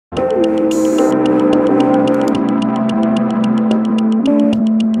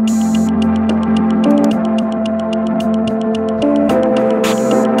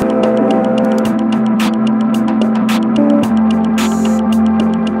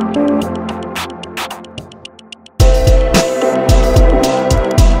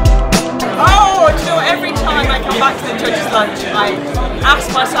Back to the judges' lunch, I ask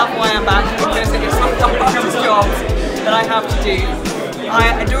myself why I'm back, because it's one of the hardest jobs that I have to do.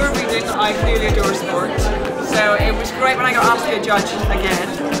 I adore reading, I clearly adore sport, so it was great when I got asked to be a judge again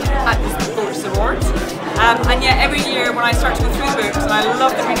at the Sports Awards. And yet every year when I start to go through the books, and I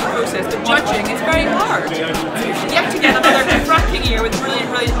love the reading process, the judging is very hard. Yet again, another cracking year with brilliant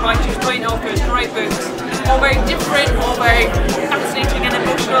writers, brilliant authors, great books, all very different, all very fascinating and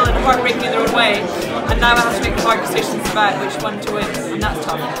emotional and heartbreaking in their own way. And now I have to make hard decisions about which one to win, and that's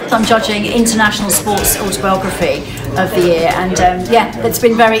tough. I'm judging International Sports Autobiography of the Year, and yeah, it's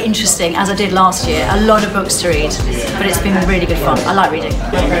been very interesting, as I did last year. A lot of books to read, but it's been really good fun. I like reading.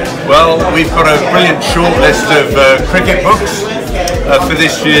 Well, we've got a brilliant shortlist of cricket books for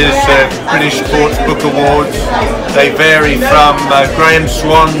this year's British Sports Book Awards. They vary from Graham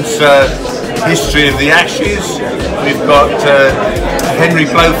Swan's History of the Ashes. We've got Henry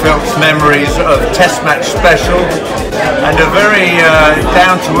Blofeld's Memories of Test Match Special, and a very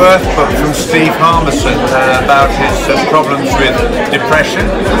down-to-earth book from Steve Harmison about his problems with depression.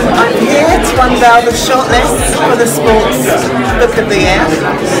 I'm here to unveil the shortlist for the Sports Book of the Year,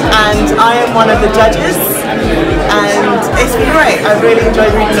 and I am one of the judges, and it's been great. I really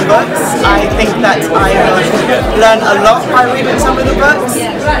enjoyed reading the books. I think that I learned a lot by reading some of the books,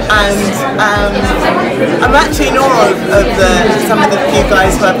 and I'm actually in awe of some of the few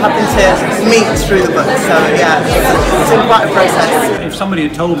guys who I've happened to meet through the book. So yeah, it's been quite a process. If somebody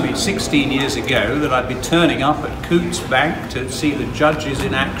had told me 16 years ago that I'd be turning up at Coots Bank to see the judges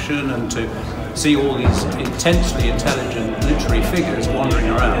in action and to see all these intensely intelligent literary figures wandering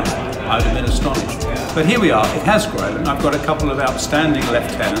around, I'd have been astonished. But here we are, it has grown. I've got a couple of outstanding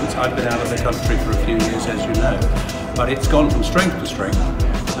lieutenants. I've been out of the country for a few years, as you know. But it's gone from strength to strength,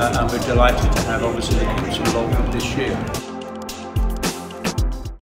 and we're delighted to have obviously the Coots involvement this year.